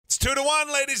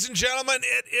2-1, ladies and gentlemen.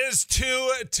 It is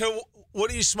 2-2. What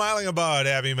are you smiling about,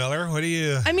 Abby Miller? What are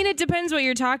you? I mean, it depends what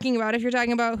you're talking about. If you're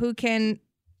talking about who can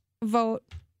vote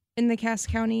in the Cass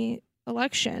County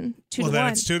election, 2-1. Well, then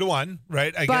it's 2-1,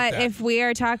 right? I get that. But if we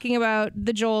are talking about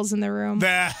the Joels in the room,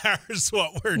 there's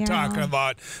what we're talking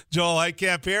about. Joel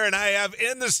Heitkamp here, and I have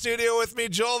in the studio with me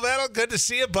Joel Vettel. Good to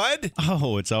see you, bud.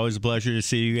 Oh, it's always a pleasure to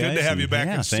see you guys. Good to have you back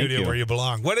in the studio you. where you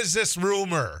belong. What is this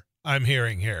rumor I'm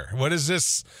hearing here? What is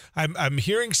this? I'm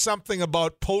hearing something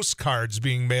about postcards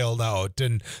being mailed out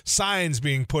and signs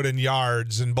being put in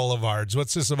yards and boulevards.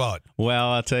 What's this about? Well,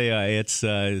 I'll tell you,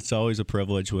 it's always a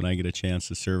privilege when I get a chance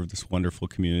to serve this wonderful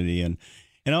community, and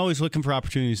always looking for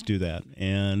opportunities to do that.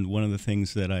 And one of the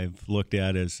things that I've looked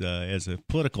at as a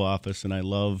political office, and I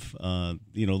love the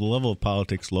level of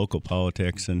politics, local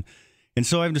politics, and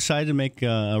so I've decided to make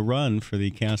a run for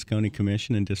the Cass County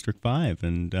Commission in District 5,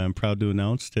 and I'm proud to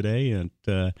announce today,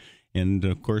 and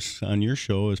of course on your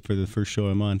show is for the first show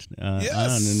I'm on.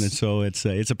 Yes. And so it's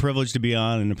a privilege to be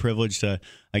on, and a privilege to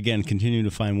again continue to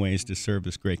find ways to serve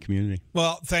this great community.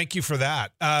 Well, thank you for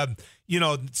that.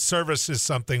 Service is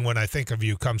something when I think of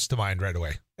you comes to mind right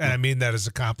away, and I mean that as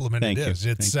a compliment. Thank it you. is.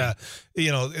 It's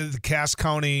the Cass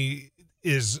County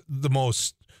is the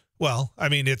most. Well, I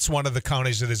mean, it's one of the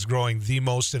counties that is growing the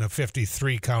most in a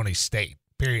 53-county state,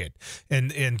 period.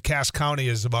 And Cass County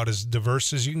is about as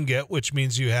diverse as you can get, which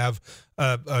means you have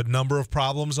a number of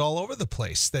problems all over the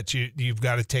place that you've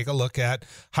got to take a look at.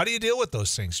 How do you deal with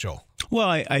those things, Joel? Well,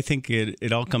 I think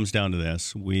it all comes down to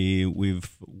this. We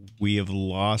have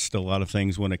lost a lot of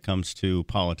things when it comes to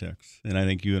politics, and I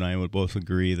think you and I would both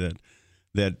agree that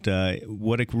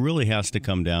what it really has to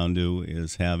come down to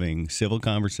is having civil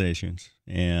conversations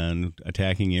and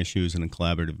attacking issues in a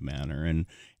collaborative manner. And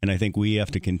I think we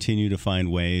have to continue to find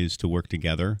ways to work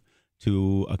together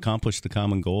to accomplish the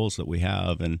common goals that we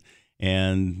have.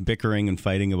 And bickering and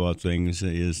fighting about things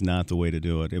is not the way to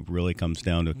do it. It really comes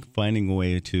down to finding a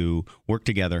way to work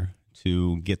together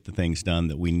to get the things done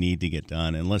that we need to get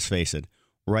done. And let's face it,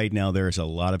 right now there's a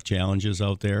lot of challenges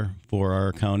out there for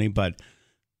our county, but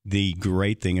the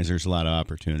great thing is there's a lot of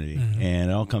opportunity,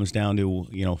 and it all comes down to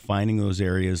finding those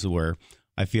areas where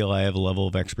I feel I have a level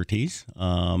of expertise,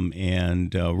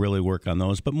 and really work on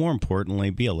those. But more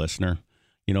importantly, be a listener.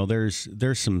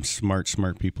 There's some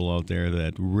smart people out there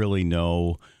that really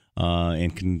know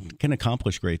and can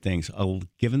accomplish great things.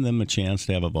 Giving them a chance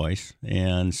to have a voice,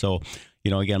 and so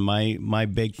again, my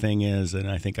big thing is, and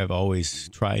I think I've always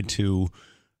tried to.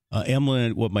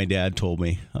 Emily, what my dad told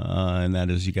me, and that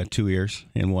is you got two ears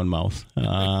and one mouth.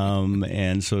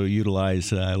 And so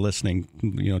utilize listening,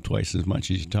 twice as much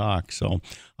as you talk. So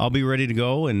I'll be ready to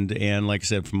go. And like I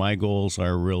said, my goals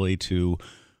are really to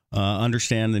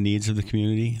understand the needs of the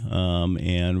community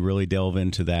and really delve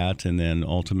into that, and then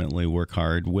ultimately work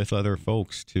hard with other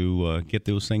folks to get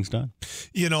those things done.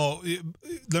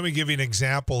 Let me give you an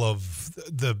example of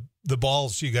the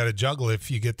balls you got to juggle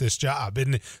if you get this job.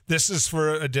 And this is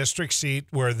for a district seat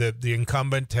where the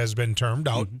incumbent has been termed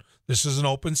out. Mm-hmm. This is an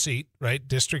open seat, right?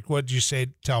 District, what did you say?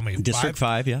 Tell me. District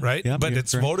 5, yeah. Right? Yeah, but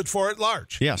it's voted for at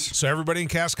large. Yes. So everybody in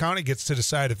Cass County gets to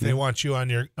decide if they want you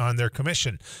on their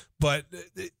commission. But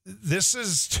this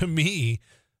is, to me,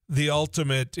 the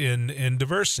ultimate in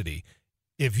diversity.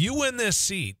 If you win this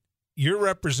seat, you're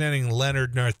representing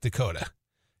Leonard, North Dakota.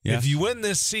 Yes. If you win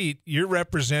this seat, you're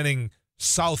representing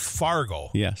South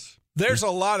Fargo. Yes. There's a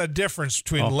lot of difference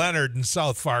between Leonard and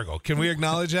South Fargo. Can we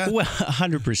acknowledge that? Well,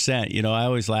 100%. I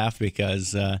always laugh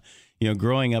because,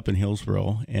 growing up in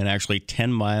Hillsboro and actually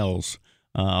 10 miles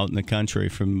out in the country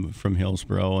from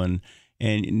Hillsboro,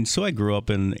 and so I grew up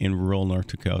in rural North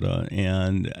Dakota.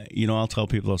 And, I'll tell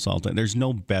people this all the time. There's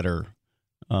no better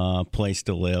place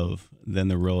to live than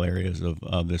the rural areas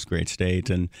of this great state.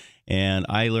 And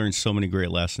I learned so many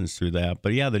great lessons through that.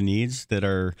 But, yeah, the needs that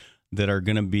are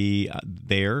going to be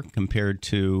there compared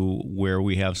to where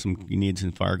we have some needs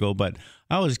in Fargo. But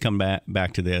I always come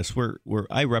back to this.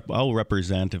 I'll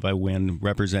represent, if I win,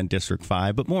 represent District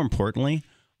 5. But more importantly,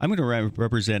 I'm going to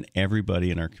represent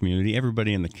everybody in our community,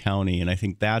 everybody in the county. And I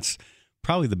think that's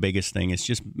probably the biggest thing. Is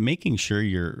just making sure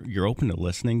you're open to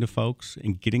listening to folks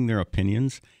and getting their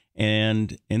opinions,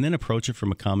 and then approach it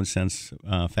from a common sense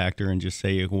factor and just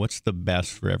say, what's the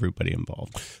best for everybody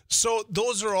involved? So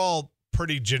those are all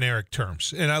pretty generic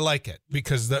terms, and I like it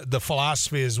because the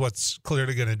philosophy is what's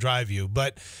clearly going to drive you.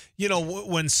 But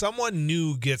when someone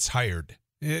new gets hired,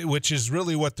 which is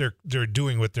really what they're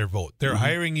doing with their vote, they're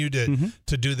hiring you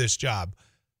to do this job.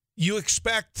 You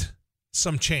expect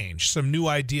some change, some new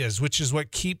ideas, which is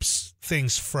what keeps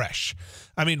things fresh.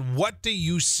 I mean, what do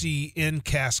you see in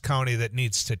Cass County that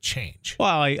needs to change?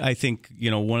 Well, I think,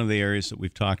 one of the areas that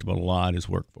we've talked about a lot is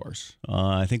workforce.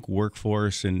 I think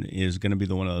workforce is going to be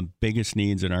one of the biggest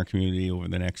needs in our community over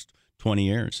the next 20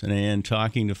 years. And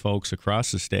talking to folks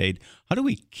across the state, how do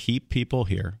we keep people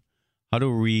here? How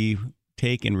do we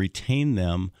take and retain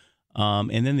them?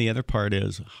 And then the other part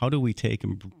is, how do we take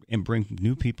and bring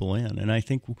new people in? And I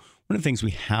think one of the things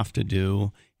we have to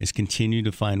do is continue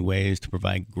to find ways to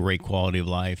provide great quality of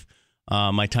life.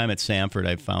 My time at Sanford,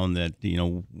 I found that,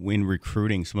 when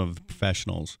recruiting some of the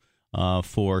professionals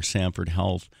for Sanford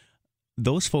Health,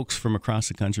 those folks from across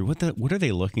the country, what are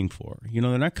they looking for?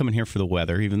 They're not coming here for the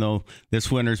weather, even though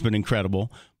this winter's been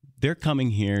incredible. They're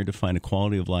coming here to find a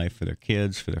quality of life for their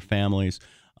kids, for their families,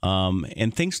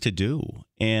 and things to do.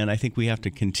 And I think we have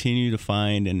to continue to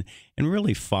find and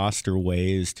really foster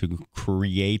ways to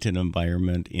create an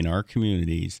environment in our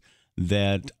communities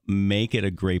that make it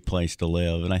a great place to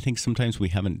live. And I think sometimes we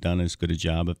haven't done as good a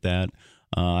job of that.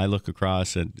 I look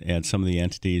across at some of the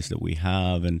entities that we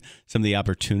have and some of the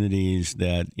opportunities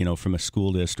that, from a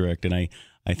school district. And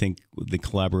I think the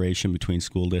collaboration between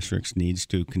school districts needs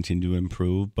to continue to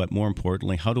improve. But more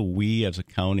importantly, how do we as a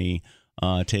county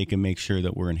take and make sure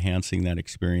that we're enhancing that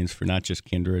experience for not just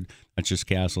Kindred, not just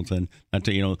Castleton, not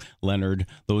to, Leonard,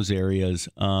 those areas,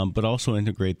 but also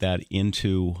integrate that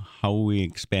into how are we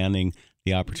expanding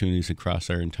the opportunities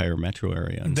across our entire metro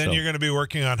area. And then you're going to be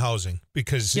working on housing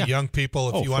because young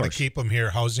people, if you want to keep them here,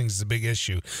 housing is the big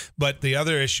issue. But the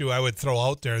other issue I would throw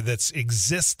out there that's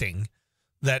existing,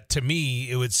 that to me,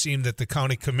 it would seem that the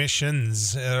county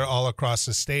commissions all across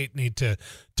the state need to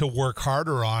work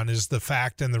harder on, is the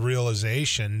fact and the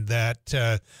realization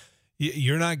that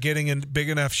you're not getting a big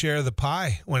enough share of the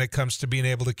pie when it comes to being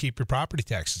able to keep your property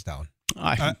taxes down.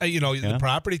 The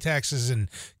property taxes in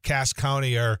Cass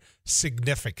County are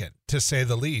significant, to say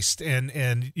the least.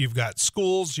 And you've got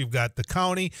schools, you've got the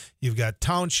county, you've got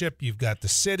township, you've got the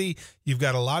city, you've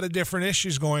got a lot of different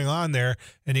issues going on there,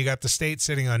 and you got the state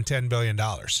sitting on $10 billion.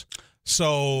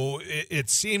 So it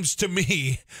seems to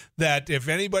me that if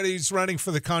anybody's running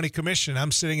for the county commission,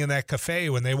 I'm sitting in that cafe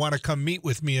when they want to come meet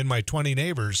with me and my 20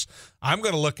 neighbors. I'm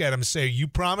going to look at them and say, you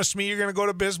promised me you're going to go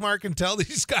to Bismarck and tell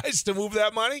these guys to move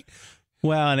that money?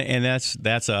 Well, and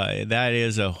that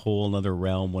is a whole other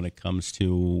realm when it comes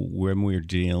to when we're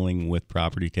dealing with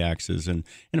property taxes, and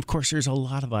of course there's a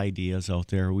lot of ideas out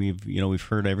there. We've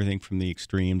heard everything from the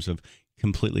extremes of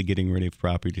completely getting rid of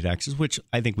property taxes, which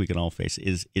I think we can all face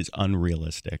is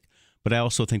unrealistic. But I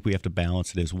also think we have to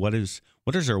balance it as what is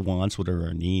our wants, what are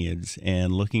our needs,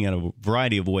 and looking at a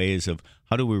variety of ways of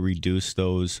how do we reduce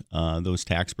those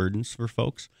tax burdens for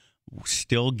folks,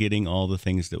 still getting all the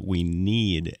things that we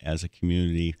need as a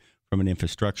community from an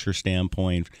infrastructure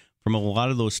standpoint, from a lot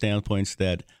of those standpoints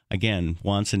that, again,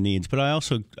 wants and needs. But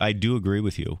I do agree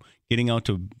with you. Getting out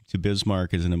to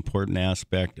Bismarck is an important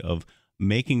aspect of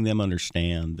making them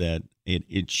understand that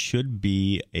it should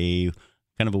be a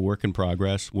kind of a work in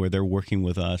progress where they're working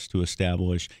with us to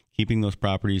establish keeping those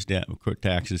properties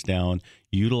taxes down,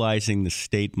 utilizing the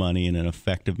state money in an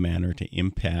effective manner to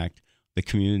impact the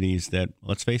communities that,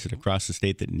 let's face it, across the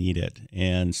state that need it.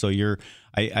 And so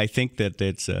I think that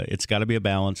it's got to be a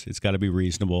balance. It's got to be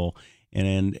reasonable.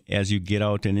 And as you get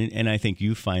out, and I think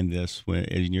you find this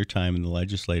in your time in the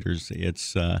legislators,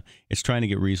 it's trying to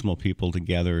get reasonable people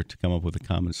together to come up with a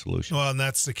common solution. Well, and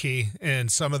that's the key. And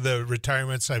some of the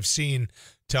retirements I've seen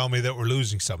tell me that we're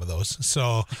losing some of those.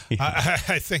 So yeah.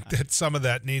 I think that some of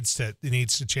that needs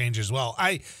to change as well.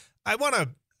 I want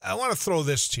to throw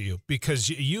this to you because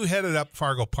you headed up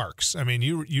Fargo Parks. I mean,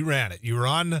 you ran it. You were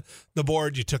on the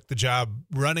board. You took the job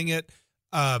running it.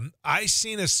 I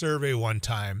seen a survey one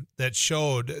time that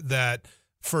showed that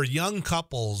for young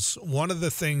couples, one of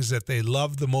the things that they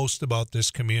love the most about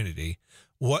this community,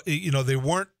 they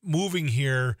weren't moving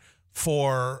here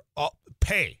for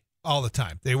pay all the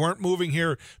time. They weren't moving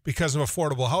here because of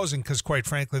affordable housing, because quite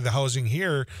frankly, the housing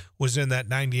here was in that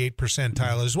 98th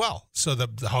percentile as well. So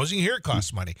the housing here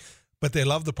costs money, but they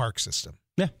love the park system.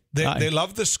 Yeah, they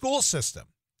love the school system.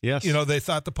 Yes. They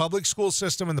thought the public school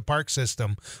system and the park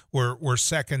system were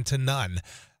second to none.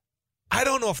 I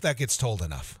don't know if that gets told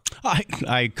enough.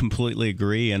 I completely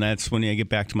agree. And that's when I get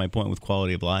back to my point with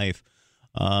quality of life.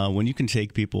 When you can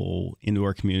take people into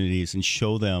our communities and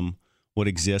show them what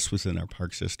exists within our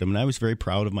park system. And I was very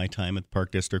proud of my time at the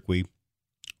Park District. We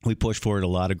pushed forward a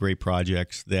lot of great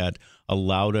projects that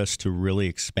allowed us to really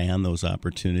expand those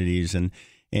opportunities. And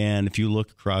if you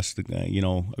look across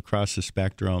the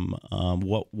spectrum,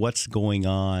 what's going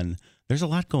on there's a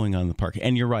lot going on in the park.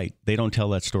 And you're right, they don't tell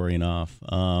that story enough.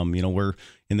 We're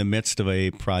in the midst of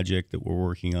a project that we're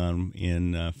working on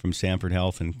from Sanford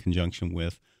Health in conjunction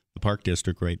with the Park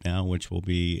District right now, which will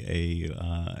be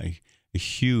a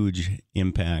huge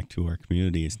impact to our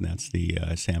communities, and that's the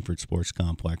Sanford Sports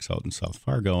Complex out in South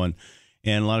Fargo. And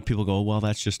a lot of people go, well,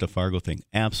 that's just a Fargo thing.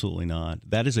 Absolutely not.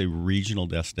 That is a regional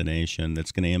destination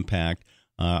that's going to impact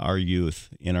our youth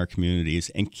in our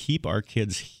communities and keep our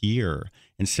kids here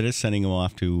instead of sending them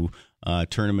off to a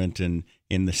tournament in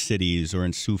the cities or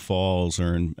in Sioux Falls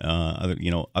or in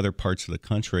other parts of the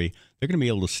country. They're going to be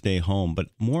able to stay home. But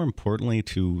more importantly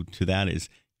to that is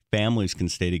families can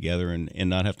stay together and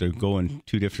not have to go in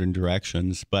two different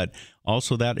directions. But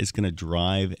also that is going to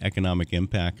drive economic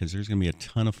impact because there's going to be a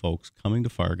ton of folks coming to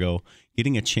Fargo,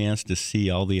 getting a chance to see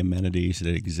all the amenities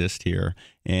that exist here.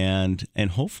 And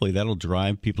hopefully that'll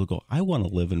drive people to go, I want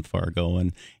to live in Fargo.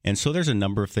 And so there's a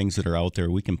number of things that are out there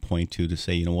we can point to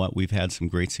say, you know what, we've had some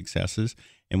great successes.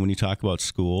 And when you talk about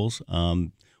schools,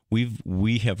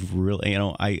 we have really,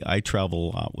 I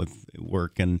travel a lot with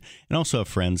work and also have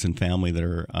friends and family that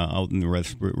are out in the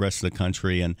rest of the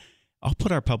country. And I'll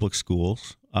put our public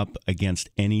schools up against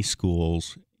any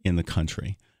schools in the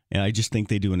country. And I just think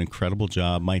they do an incredible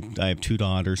job. I have two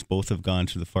daughters. Both have gone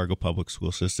through the Fargo public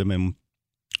school system, and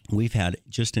we've had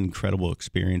just incredible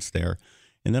experience there.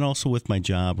 And then also with my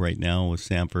job right now with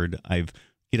Sanford, I've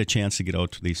get a chance to get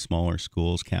out to these smaller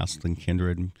schools, Castleton,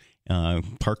 Kindred,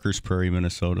 Parker's Prairie,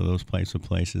 Minnesota, those types of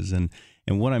places. And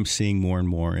what I'm seeing more and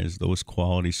more is those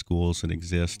quality schools that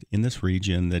exist in this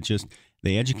region that just,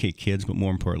 they educate kids, but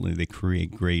more importantly, they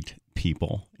create great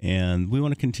people. And we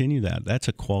want to continue that. That's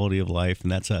a quality of life,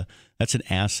 and that's an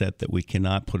asset that we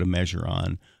cannot put a measure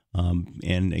on.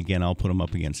 And again, I'll put them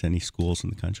up against any schools in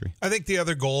the country. I think the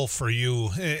other goal for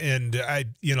you, and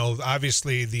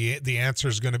obviously the answer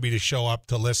is going to be to show up,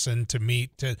 to listen, to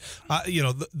meet, to,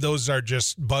 those are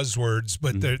just buzzwords,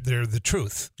 but they're the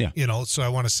truth. Yeah. So I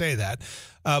want to say that.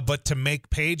 But to make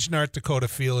Page, North Dakota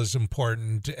feel as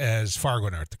important as Fargo,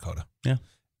 North Dakota. Yeah.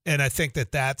 And I think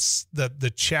that's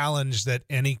the challenge that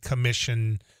any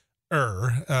commissioner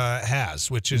has,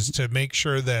 which is to make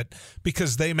sure that,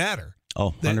 because they matter.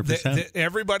 Oh, 100%.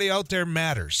 Everybody out there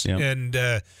matters. Yep. And,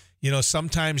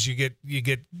 sometimes you get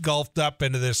gulfed up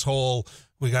into this whole,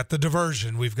 we got the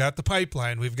diversion, we've got the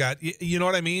pipeline, we've got, you know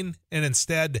what I mean? And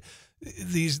instead,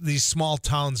 these small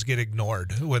towns get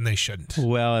ignored when they shouldn't.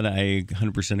 Well, and I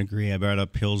 100% agree. I brought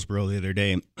up Hillsboro the other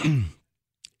day.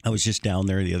 I was just down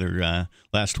there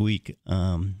last week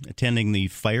attending the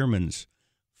firemen's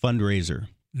fundraiser.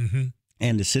 Mm-hmm.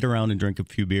 And to sit around and drink a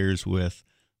few beers with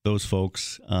those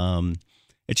folks,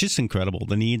 it's just incredible.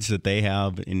 The needs that they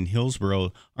have in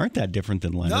Hillsboro aren't that different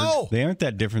than Leonard. No. They aren't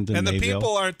that different than Mayville. And the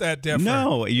people aren't that different.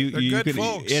 No. They're good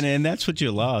folks. And that's what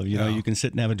you love. You can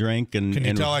sit and have a drink. And can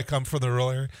you tell I come from the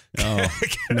rural area? Oh,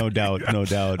 no doubt.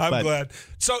 I'm glad.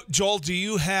 So, Joel, do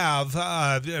you have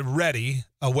ready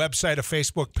a website, a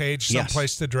Facebook page,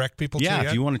 someplace to direct people to? Yeah,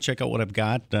 if you want to check out what I've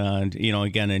got,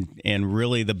 again, and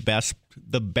really the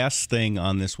best thing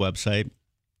on this website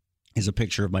is a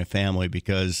picture of my family,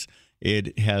 because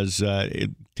it has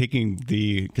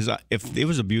because if it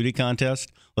was a beauty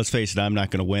contest, let's face it, I'm not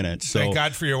going to win it. So thank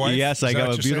God for your wife. Yes, I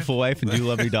got a beautiful wife and two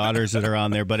lovely daughters that are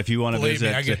on there. But if you want to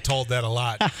visit, me, I get told that a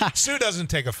lot. Sue doesn't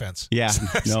take offense. Yeah,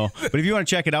 no. But if you want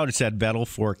to check it out, it's at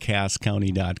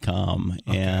vettelforecastcounty.com.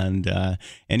 Okay. And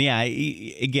yeah,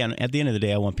 again, at the end of the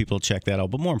day, I want people to check that out.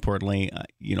 But more importantly,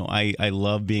 I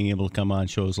love being able to come on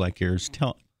shows like yours,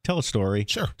 tell a story.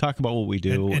 Sure. Talk about what we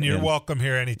do. And you're welcome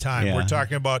here anytime. Yeah. We're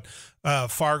talking about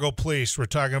Fargo Police. We're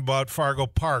talking about Fargo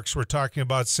Parks. We're talking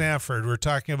about Sanford. We're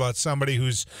talking about somebody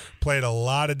who's played a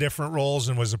lot of different roles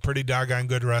and was a pretty doggone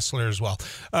good wrestler as well.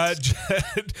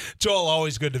 Joel,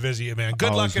 always good to visit you, man.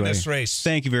 Good luck in this race.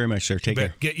 Thank you very much, sir. Take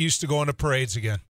care. Get used to going to parades again.